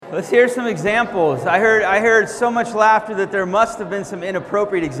Let's hear some examples. I heard so much laughter that there must have been some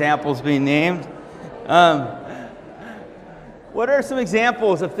inappropriate examples being named. What are some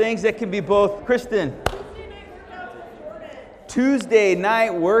examples of things that can be both, Kristen? Tuesday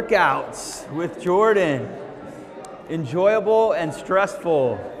night workouts with Jordan. Enjoyable and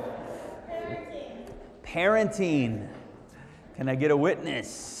stressful. Parenting. Can I get a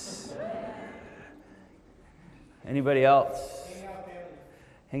witness? Anybody else?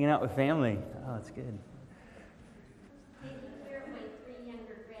 Hanging out with family. Oh, that's good. Taking care of my 3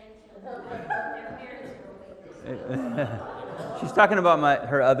 younger grandchildren. Their parents are awake. She's talking about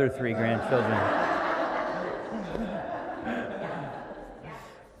her other 3 grandchildren.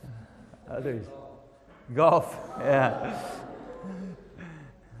 Others. Golf. Yeah.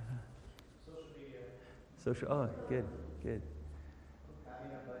 Social. Oh, good. Good.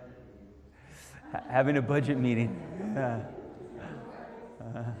 Having a budget meeting. Yeah.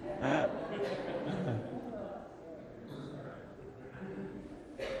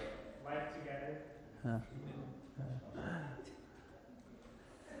 Life together.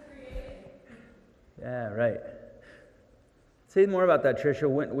 Yeah, right. Say more about that, Tricia.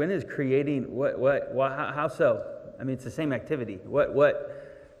 When is creating how so? I mean, it's the same activity. What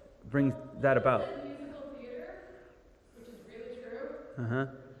brings that about? Musical theater, which is really true. Uh-huh.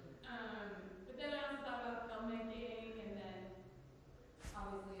 But then I also thought about filmmaking and then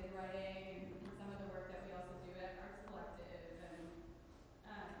obviously in writing and some of the work that we also do at Arts Collective and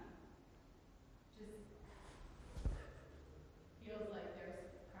just feels like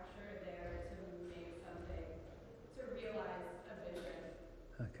there's pressure there to make something, to realize a vision.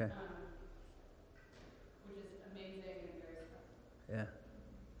 Okay. Which is amazing and very stressful. Yeah.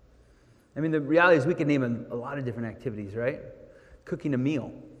 I mean, the reality is we can name a lot of different activities, right? Cooking a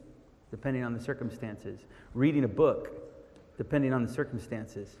meal, depending on the circumstances. Reading a book, depending on the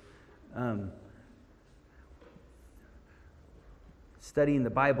circumstances. Studying the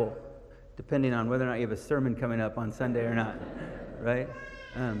Bible, depending on whether or not you have a sermon coming up on Sunday or not, right?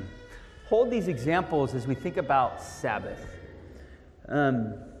 Hold these examples as we think about Sabbath.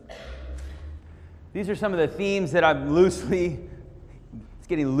 These are some of the themes that I'm it's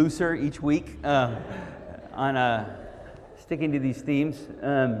getting looser each week on sticking to these themes.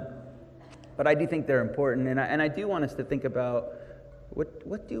 But I do think they're important, and I do want us to think about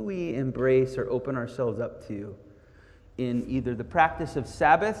what do we embrace or open ourselves up to in either the practice of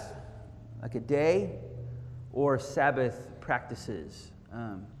Sabbath, like a day, or Sabbath practices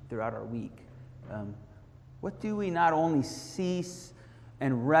throughout our week. What do we not only cease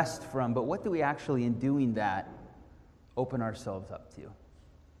and rest from, but what do we actually, in doing that, open ourselves up to?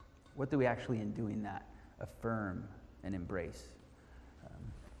 What do we actually, in doing that, affirm and embrace?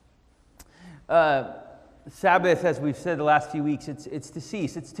 Sabbath, as we've said the last few weeks, it's to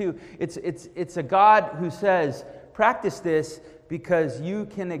cease. It's a God who says, practice this because you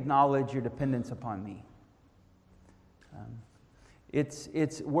can acknowledge your dependence upon me.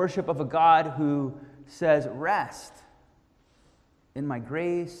 It's worship of a God who says, rest in my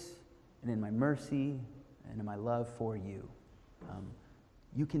grace and in my mercy and in my love for you.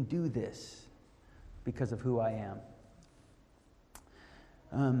 You can do this because of who I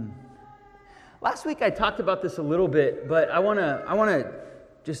am. Last week I talked about this a little bit, but I want to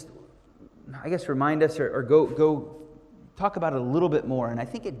just, I guess, remind us or go talk about it a little bit more. And I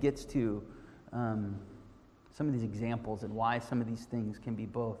think it gets to some of these examples and why some of these things can be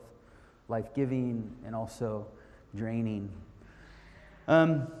both life-giving and also draining.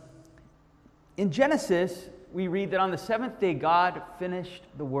 In Genesis, we read that on the 7th day, God finished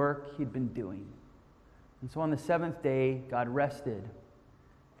the work he'd been doing. And so on the 7th day, God rested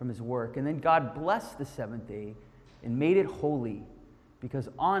from his work. And then God blessed the 7th day and made it holy because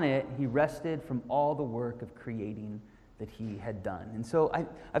on it, he rested from all the work of creating that he had done. And so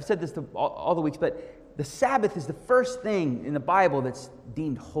I've said this all the weeks, but the Sabbath is the first thing in the Bible that's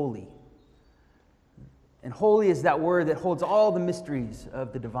deemed holy. And holy is that word that holds all the mysteries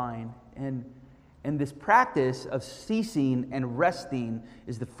of the divine. And this practice of ceasing and resting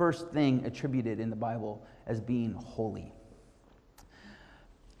is the first thing attributed in the Bible as being holy.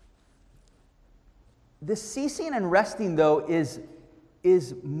 This ceasing and resting, though, is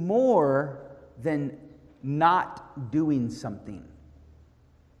more than not doing something.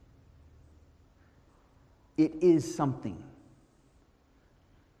 It is something.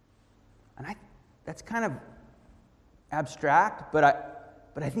 And that's kind of abstract, but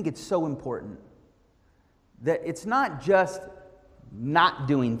I think it's so important. That it's not just not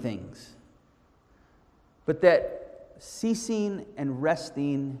doing things, but that ceasing and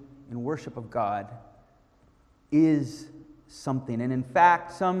resting in worship of God is something. And in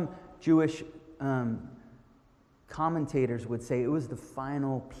fact, some Jewish commentators would say it was the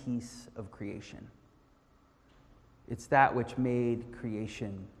final piece of creation. It's that which made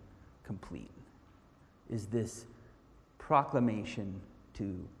creation complete, is this proclamation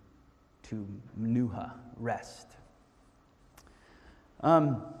to menuha, rest.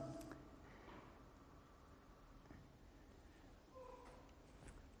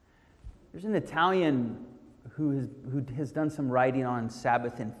 There's an Italian who has done some writing on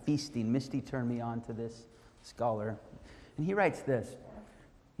Sabbath and feasting. Misty turned me on to this scholar. And he writes this.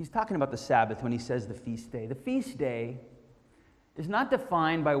 He's talking about the Sabbath when he says the feast day. The feast day is not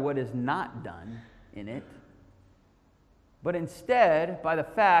defined by what is not done in it, but instead by the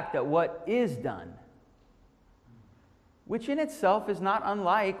fact that what is done, which in itself is not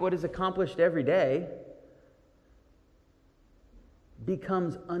unlike what is accomplished every day,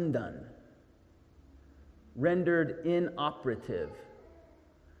 becomes undone, rendered inoperative,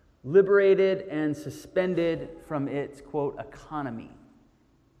 liberated and suspended from its, quote, economy,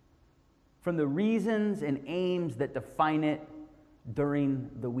 from the reasons and aims that define it during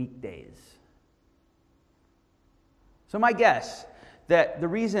the weekdays. So my guess that the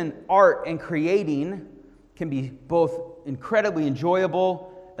reason art and creating can be both incredibly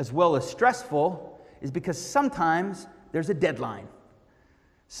enjoyable as well as stressful is because sometimes there's a deadline.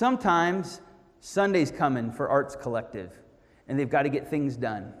 Sometimes Sunday's coming for Arts Collective, and they've got to get things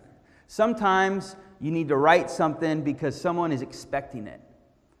done. Sometimes you need to write something because someone is expecting it,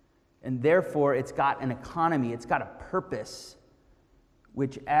 and therefore it's got an economy, it's got a purpose,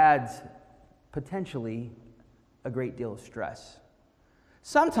 which adds potentially a great deal of stress.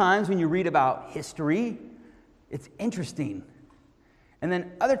 Sometimes when you read about history, it's interesting. And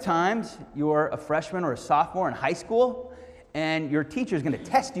then other times you're a freshman or a sophomore in high school, and your teacher is going to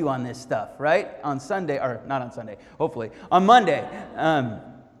test you on this stuff, right? On Sunday, or not on Sunday, hopefully, on Monday.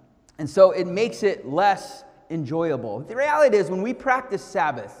 And so it makes it less enjoyable. The reality is when we practice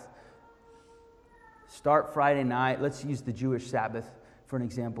Sabbath, start Friday night, let's use the Jewish Sabbath for an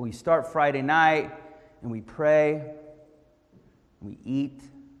example. We start Friday night and we pray, we eat,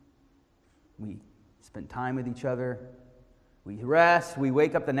 we spend time with each other, we rest, we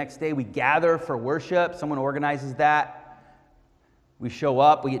wake up the next day, we gather for worship, someone organizes that, we show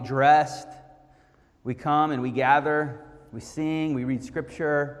up, we get dressed, we come and we gather, we sing, we read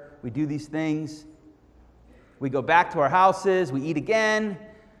scripture, we do these things, we go back to our houses, we eat again,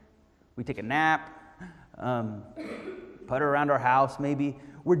 we take a nap, putter around our house maybe.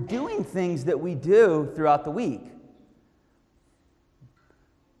 We're doing things that we do throughout the week.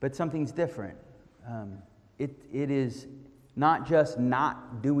 But something's different. It is not just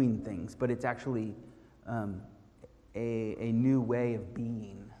not doing things, but it's actually a new way of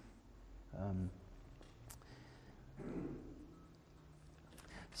being.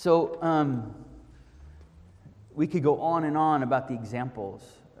 So we could go on and on about the examples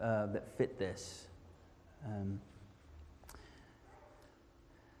that fit this.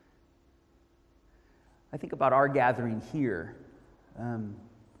 I think about our gathering here.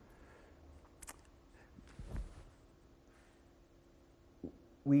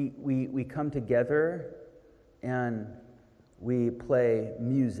 We come together and we play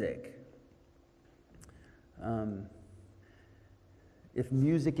music. If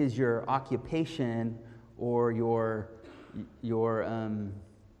music is your occupation or your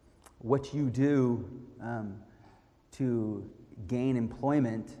what you do to gain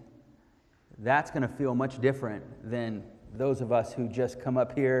employment, that's going to feel much different than those of us who just come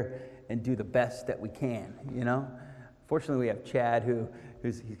up here and do the best that we can, you know? Fortunately, we have Chad,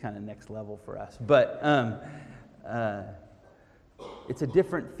 he's kind of next level for us. But it's a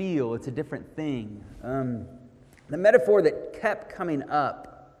different feel. It's a different thing. The metaphor that kept coming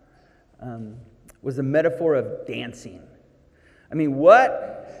up was the metaphor of dancing. I mean,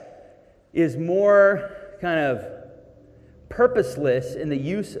 what is more kind of purposeless in the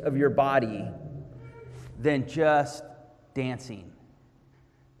use of your body than just dancing?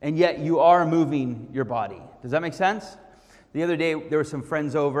 And yet you are moving your body. Does that make sense? The other day, there were some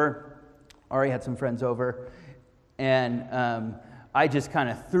friends over. Ari had some friends over. And I just kind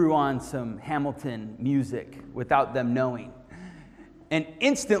of threw on some Hamilton music without them knowing. And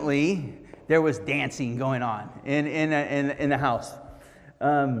instantly, there was dancing going on in the house.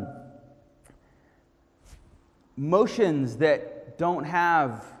 Motions that don't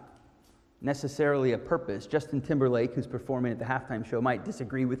have necessarily a purpose. Justin Timberlake, who's performing at the halftime show, might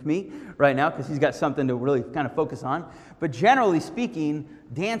disagree with me right now because he's got something to really kind of focus on. But generally speaking,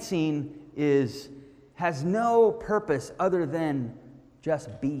 dancing has no purpose other than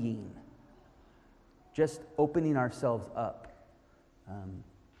just being. just opening ourselves up,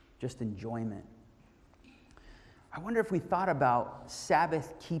 just enjoyment. I wonder if we thought about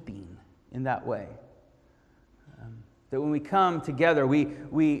Sabbath keeping in that way. That when we come together,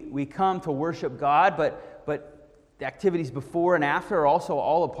 we come to worship God, but the activities before and after are also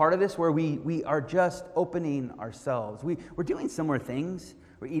all a part of this, where we are just opening ourselves. We're doing similar things.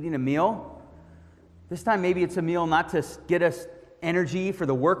 We're eating a meal. This time maybe it's a meal not to get us energy for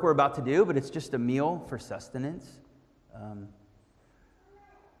the work we're about to do, but it's just a meal for sustenance.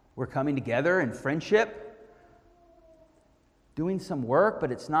 We're coming together in friendship, doing some work,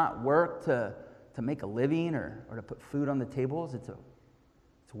 but it's not work to make a living or to put food on the tables. It's a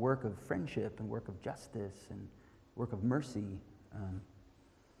work of friendship and work of justice and work of mercy.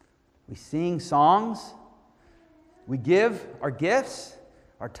 We sing songs. We give our gifts,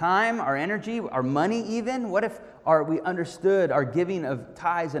 our time, our energy, our money even. What if we understood our giving of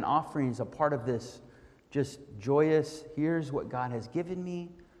tithes and offerings a part of this just joyous, here's what God has given me.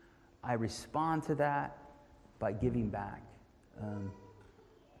 I respond to that by giving back.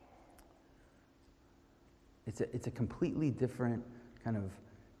 It's a completely different kind of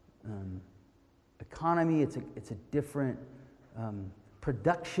economy. It's a different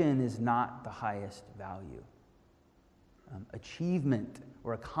production is not the highest value. Achievement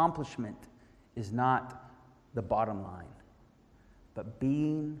or accomplishment is not the bottom line, but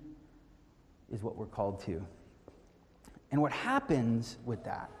being is what we're called to. And what happens with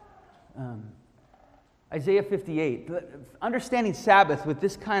that? Isaiah 58, understanding Sabbath with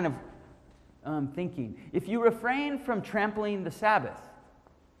this kind of thinking. If you refrain from trampling the Sabbath,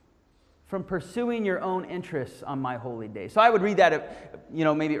 from pursuing your own interests on my holy day. So I would read that,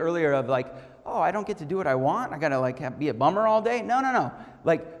 maybe earlier of like, oh, I don't get to do what I want. I got to be a bummer all day. No.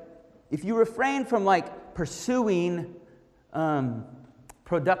 Like, if you refrain from pursuing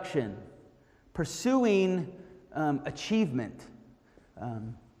production, pursuing achievement,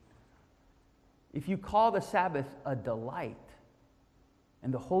 if you call the Sabbath a delight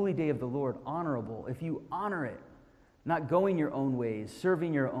and the holy day of the Lord honorable, if you honor it, not going your own ways,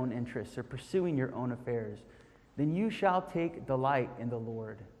 serving your own interests, or pursuing your own affairs, then you shall take delight in the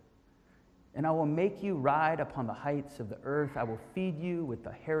Lord. And I will make you ride upon the heights of the earth. I will feed you with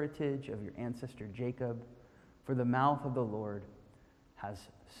the heritage of your ancestor Jacob, for the mouth of the Lord has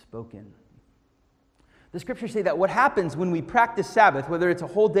spoken. The scriptures say that what happens when we practice Sabbath, whether it's a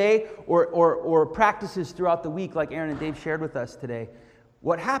whole day or practices throughout the week, like Aaron and Dave shared with us today,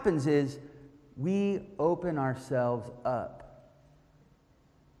 what happens is we open ourselves up.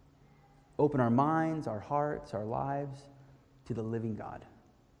 Open our minds, our hearts, our lives to the living God.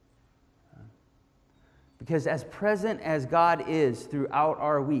 Because as present as God is throughout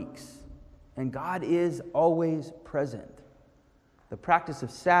our weeks, and God is always present, the practice of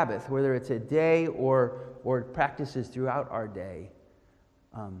Sabbath, whether it's a day or practices throughout our day,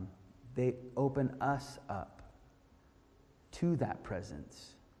 they open us up to that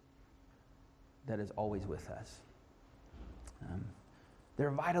presence that is always with us.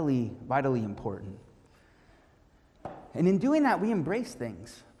 They're vitally, vitally important. And in doing that, we embrace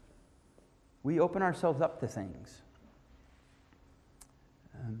things. We open ourselves up to things.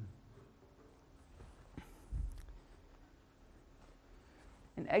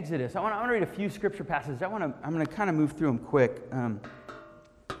 In Exodus, I want to read a few scripture passages. I'm going to kind of move through them quick.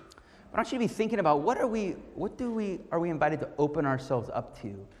 But I want you to be thinking about what are we invited to open ourselves up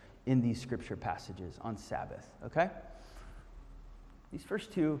to in these scripture passages on Sabbath, okay? These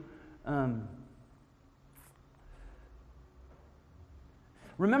first two,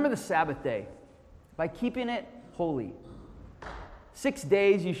 remember the Sabbath day by keeping it holy. 6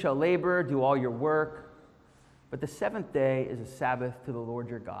 days you shall labor, do all your work, but the seventh day is a Sabbath to the Lord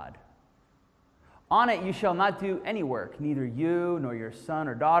your God. On it you shall not do any work, neither you, nor your son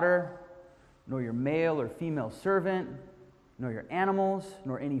or daughter, nor your male or female servant, nor your animals,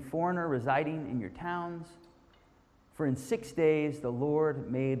 nor any foreigner residing in your towns. For in 6 days the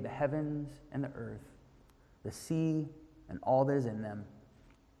Lord made the heavens and the earth, the sea, and all that is in them.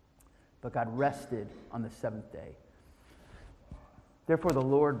 But God rested on the seventh day. Therefore the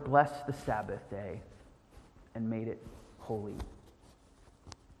Lord blessed the Sabbath day and made it holy.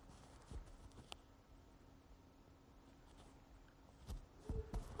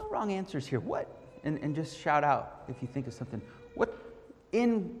 No wrong answers here. What? And just shout out if you think of something. What,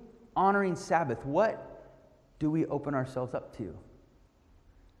 in honoring Sabbath, what do we open ourselves up to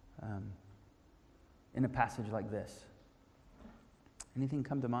in a passage like this? Anything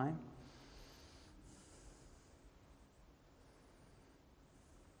come to mind?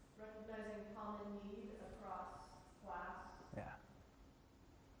 Recognizing common need across class. Yeah.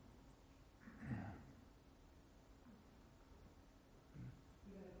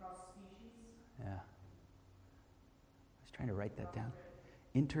 trying to write that down.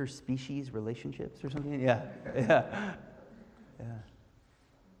 Interspecies relationships or something? Yeah. Yeah. Yeah.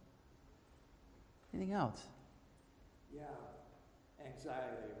 Anything else? Yeah,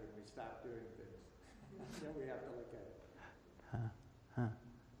 anxiety when we stop doing things. Then we have to look at it.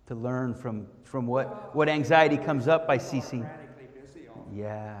 To learn from what anxiety comes up by ceasing. Frantically busy all the time.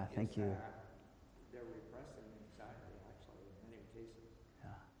 Yeah, thank you. They're repressing anxiety, actually, in many cases. Yeah.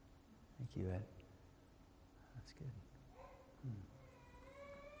 Thank you, Ed. That's good.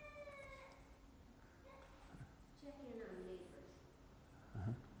 Check in on neighbors.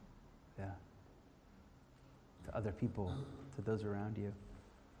 Yeah. To other people, to those around you.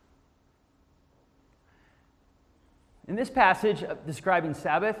 In this passage describing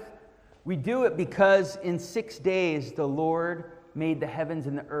Sabbath, we do it because in 6 days the Lord made the heavens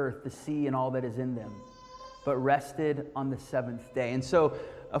and the earth, the sea, and all that is in them, but rested on the seventh day. And so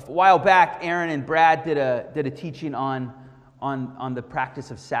a while back, Aaron and Brad did a teaching on the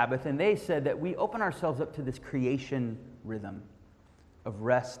practice of Sabbath, and they said that we open ourselves up to this creation rhythm of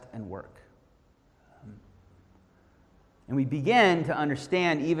rest and work. And we begin to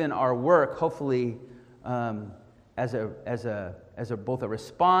understand even our work, hopefully, as both a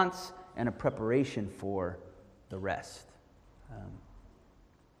response and a preparation for the rest.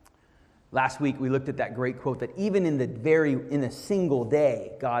 Last week we looked at that great quote that even in a single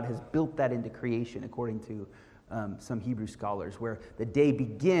day, God has built that into creation, according to some Hebrew scholars, where the day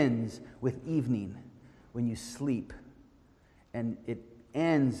begins with evening when you sleep, and it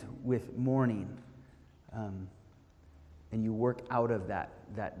ends with morning, and you work out of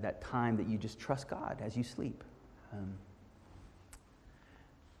that time that you just trust God as you sleep.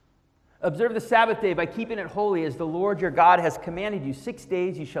 Observe the Sabbath day by keeping it holy as the Lord your God has commanded you. 6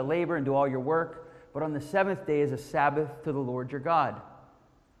 days you shall labor and do all your work, but on the seventh day is a Sabbath to the Lord your God.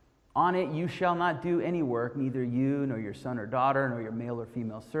 On it you shall not do any work, neither you, nor your son or daughter, nor your male or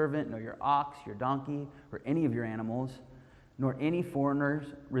female servant, nor your ox, your donkey, or any of your animals, nor any foreigners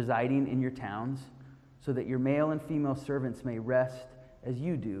residing in your towns, so that your male and female servants may rest as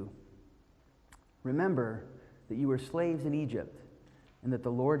you do. Remember that you were slaves in Egypt, and that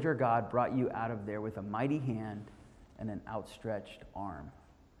the Lord your God brought you out of there with a mighty hand and an outstretched arm.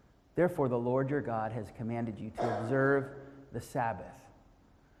 Therefore, the Lord your God has commanded you to observe the Sabbath.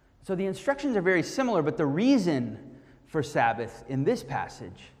 So the instructions are very similar, but the reason for Sabbath in this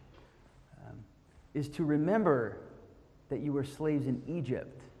passage is to remember that you were slaves in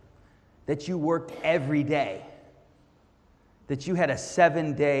Egypt, that you worked every day, that you had a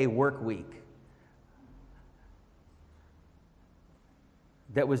 7-day work week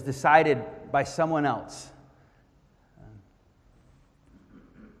that was decided by someone else,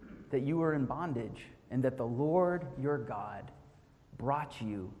 that you were in bondage, and that the Lord your God brought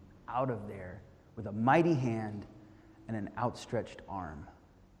you out of there with a mighty hand and an outstretched arm.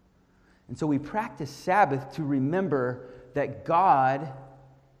 And so we practice Sabbath to remember that God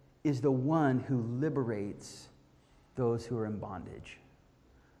is the one who liberates those who are in bondage.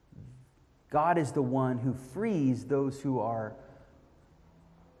 God is the one who frees those who are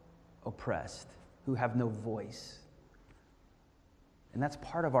oppressed, who have no voice. And that's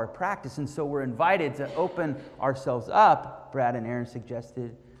part of our practice. And so we're invited to open ourselves up, Brad and Aaron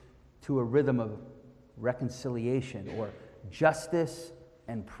suggested, to a rhythm of reconciliation or justice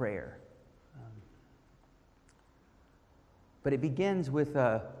and prayer. But it begins with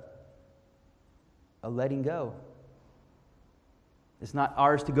a letting go. It's not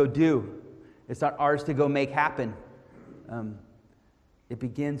ours to go do. It's not ours to go make happen. It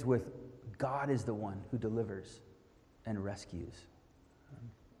begins with God is the one who delivers and rescues.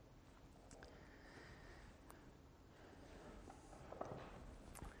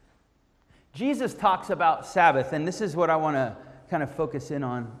 Jesus talks about Sabbath, and this is what I want to kind of focus in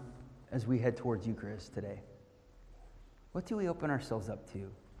on as we head towards Eucharist today. What do we open ourselves up to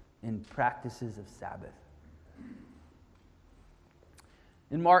in practices of Sabbath?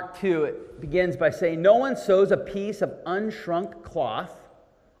 In Mark 2, it begins by saying, "No one sews a piece of unshrunk cloth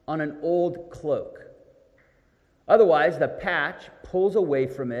on an old cloak. Otherwise, the patch pulls away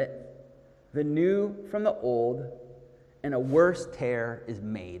from it, the new from the old, and a worse tear is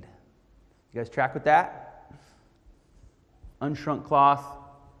made." You guys track with that? Unshrunk cloth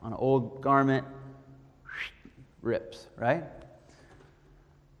on an old garment rips, right?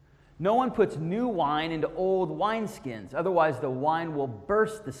 No one puts new wine into old wineskins. Otherwise, the wine will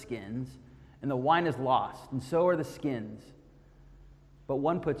burst the skins, and the wine is lost, and so are the skins. But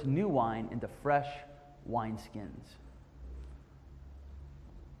one puts new wine into fresh wineskins.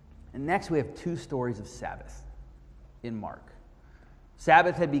 And next, we have 2 stories of Sabbath in Mark.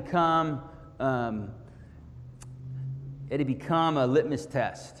 Sabbath had become, it had become a litmus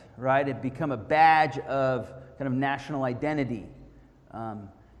test, right? It had become a badge of kind of national identity.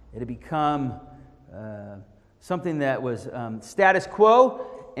 It had become something that was status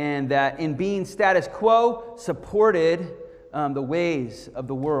quo, and that in being status quo supported the ways of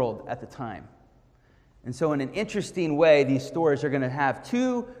the world at the time. And so in an interesting way, these stories are going to have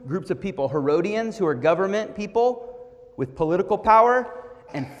two groups of people: Herodians, who are government people with political power,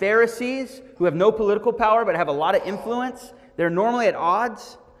 and Pharisees, who have no political power but have a lot of influence. They're normally at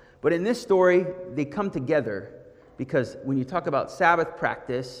odds, but in this story, they come together because when you talk about Sabbath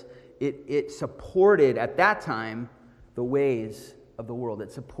practice, it supported, at that time, the ways of the world.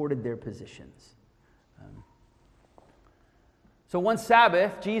 It supported their positions. So one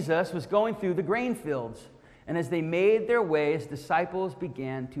Sabbath, Jesus was going through the grain fields, and as they made their way, his disciples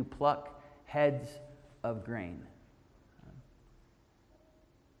began to pluck heads of grain.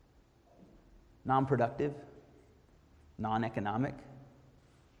 Non-productive, non-economic,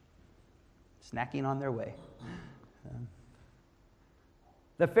 snacking on their way.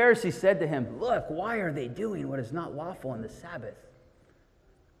 The Pharisees said to him, "Look, why are they doing what is not lawful on the Sabbath?"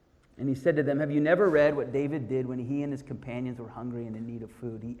 And he said to them, "Have you never read what David did when he and his companions were hungry and in need of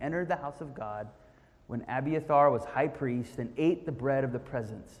food? He entered the house of God when Abiathar was high priest and ate the bread of the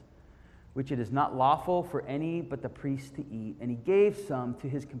presence, which it is not lawful for any but the priest to eat, and he gave some to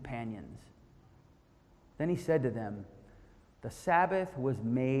his companions. Then he said to them, 'The Sabbath was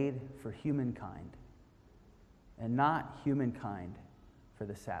made for humankind, and not humankind for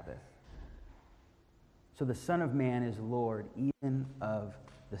the Sabbath. So the Son of Man is Lord even of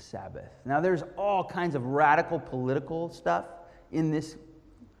the Sabbath.'" Now there's all kinds of radical political stuff in this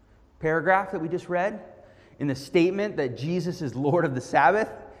paragraph that we just read, in the statement that Jesus is Lord of the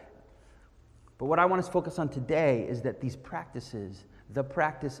Sabbath. But what I want us to focus on today is that these practices, the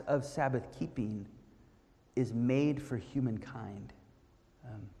practice of Sabbath keeping, is made for humankind.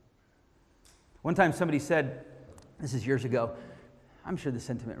 One time somebody said, this is years ago, I'm sure the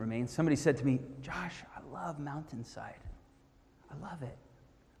sentiment remains, somebody said to me, "Josh, I love Mountainside. I love it."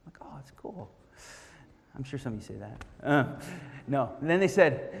 I'm like, "Oh, it's cool." I'm sure some of you say that. No. And then they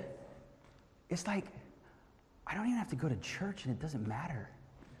said, "It's like, I don't even have to go to church and it doesn't matter."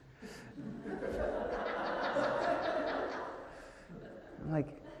 I'm like,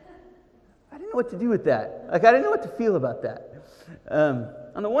 I didn't know what to do with that. Like, I didn't know what to feel about that.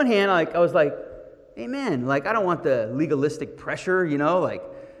 On the one hand, I was like, amen. Like, I don't want the legalistic pressure, like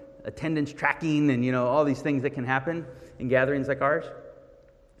attendance tracking and, all these things that can happen in gatherings like ours.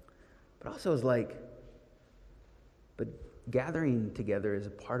 But also was like, but gathering together is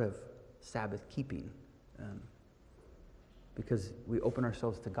a part of Sabbath keeping, because we open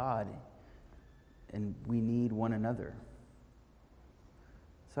ourselves to God and we need one another.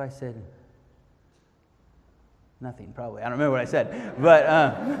 So I said, nothing, probably. I don't remember what I said, but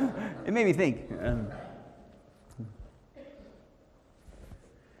it made me think.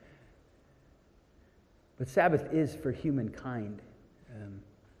 But Sabbath is for humankind.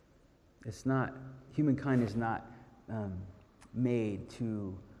 Humankind is not made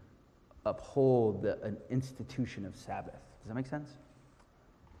to uphold an institution of Sabbath. Does that make sense?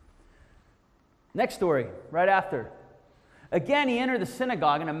 Next story, right after. Again, he entered the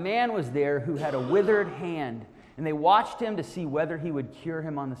synagogue, and a man was there who had a withered hand. And they watched him to see whether he would cure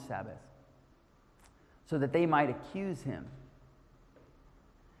him on the Sabbath, so that they might accuse him.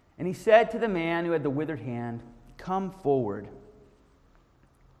 And he said to the man who had the withered hand, "Come forward."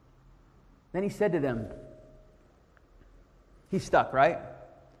 Then he said to them, he's stuck, right?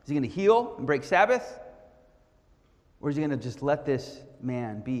 Is he going to heal and break Sabbath? Or is he going to just let this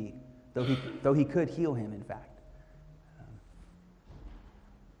man be, though he could heal him, in fact?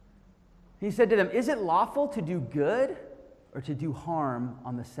 He said to them, "Is it lawful to do good or to do harm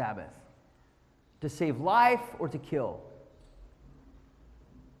on the Sabbath? To save life or to kill?"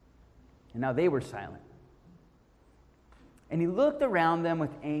 And now they were silent. And he looked around them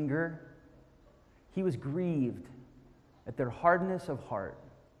with anger. He was grieved at their hardness of heart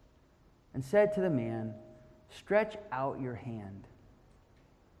and said to the man, "Stretch out your hand."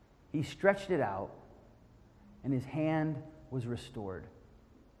 He stretched it out, and his hand was restored.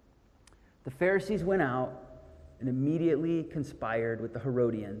 The Pharisees went out and immediately conspired with the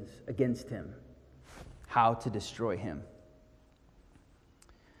Herodians against him, how to destroy him.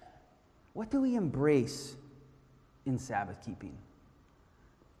 What do we embrace in Sabbath keeping?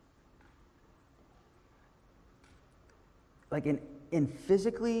 Like in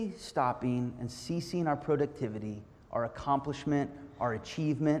physically stopping and ceasing our productivity, our accomplishment, our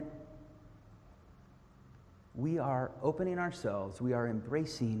achievement, we are opening ourselves, we are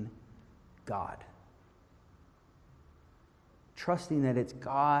embracing God. trusting that it's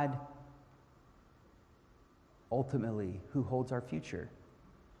God ultimately who holds our future.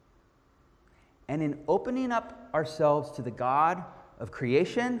 And in opening up ourselves to the God of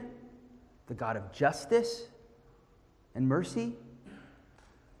creation, the God of justice and mercy,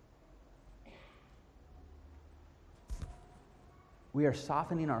 we are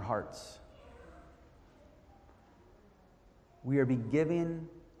softening our hearts. We are being given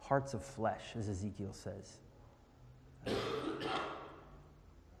hearts of flesh, as Ezekiel says.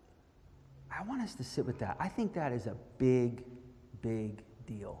 I want us to sit with that. I think that is a big, big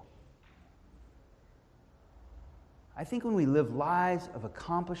deal. I think when we live lives of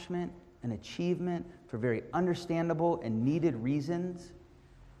accomplishment and achievement for very understandable and needed reasons,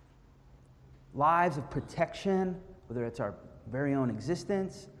 lives of protection, whether it's our very own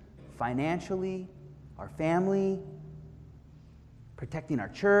existence, financially, our family, protecting our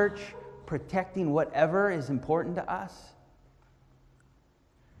church, protecting whatever is important to us,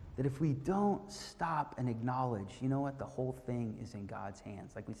 that if we don't stop and acknowledge, you know what, the whole thing is in God's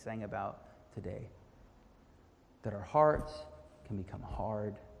hands, like we sang about today, that our hearts can become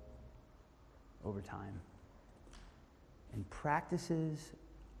hard over time. And practices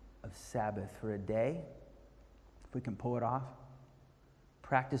of Sabbath for a day, if we can pull it off,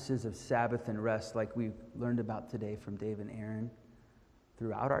 practices of Sabbath and rest like we learned about today from Dave and Aaron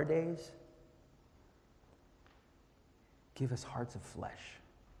throughout our days, give us hearts of flesh.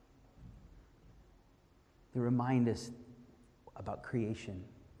 They remind us about creation,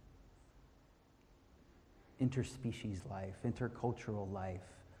 interspecies life, intercultural life,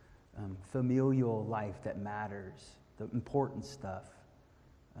 familial life that matters, the important stuff.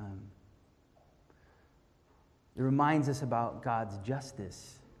 It reminds us about God's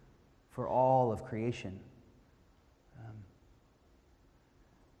justice for all of creation.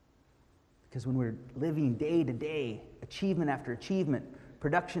 Because when we're living day to day, achievement after achievement,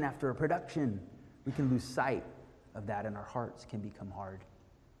 production after production, we can lose sight of that and our hearts can become hard.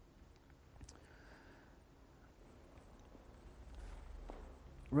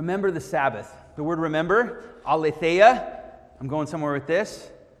 Remember the Sabbath. The word remember, aletheia. I'm going somewhere with this.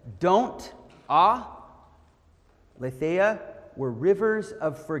 Don't, aletheia, were rivers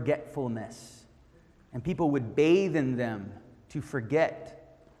of forgetfulness. And people would bathe in them to forget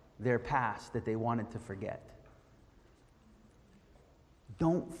their past that they wanted to forget.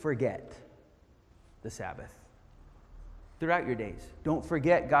 Don't forget the Sabbath throughout your days. Don't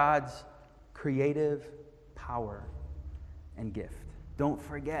forget God's creative power and gift. Don't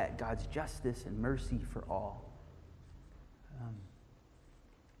forget God's justice and mercy for all.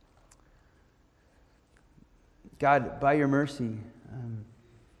 God, by your mercy,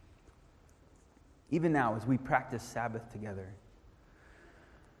 even now as we practice Sabbath together,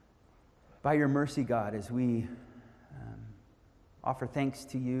 by your mercy, God, as we offer thanks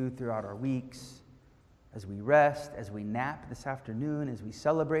to you throughout our weeks, as we rest, as we nap this afternoon, as we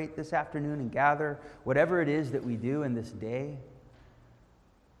celebrate this afternoon and gather, whatever it is that we do in this day,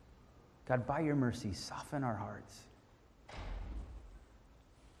 God, by your mercy, soften our hearts.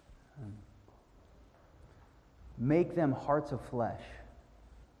 Make them hearts of flesh.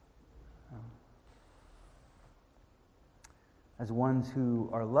 As ones who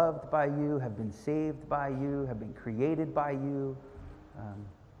are loved by you, have been saved by you, have been created by you,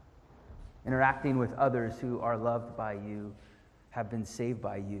 interacting with others who are loved by you, have been saved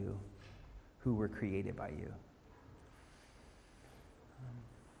by you, who were created by you.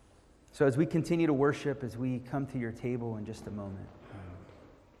 So as we continue to worship, as we come to your table in just a moment,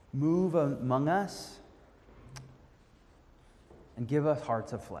 move among us and give us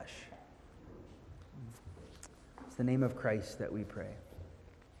hearts of flesh. It's the name of Christ that we pray.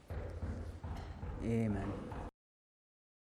 Amen.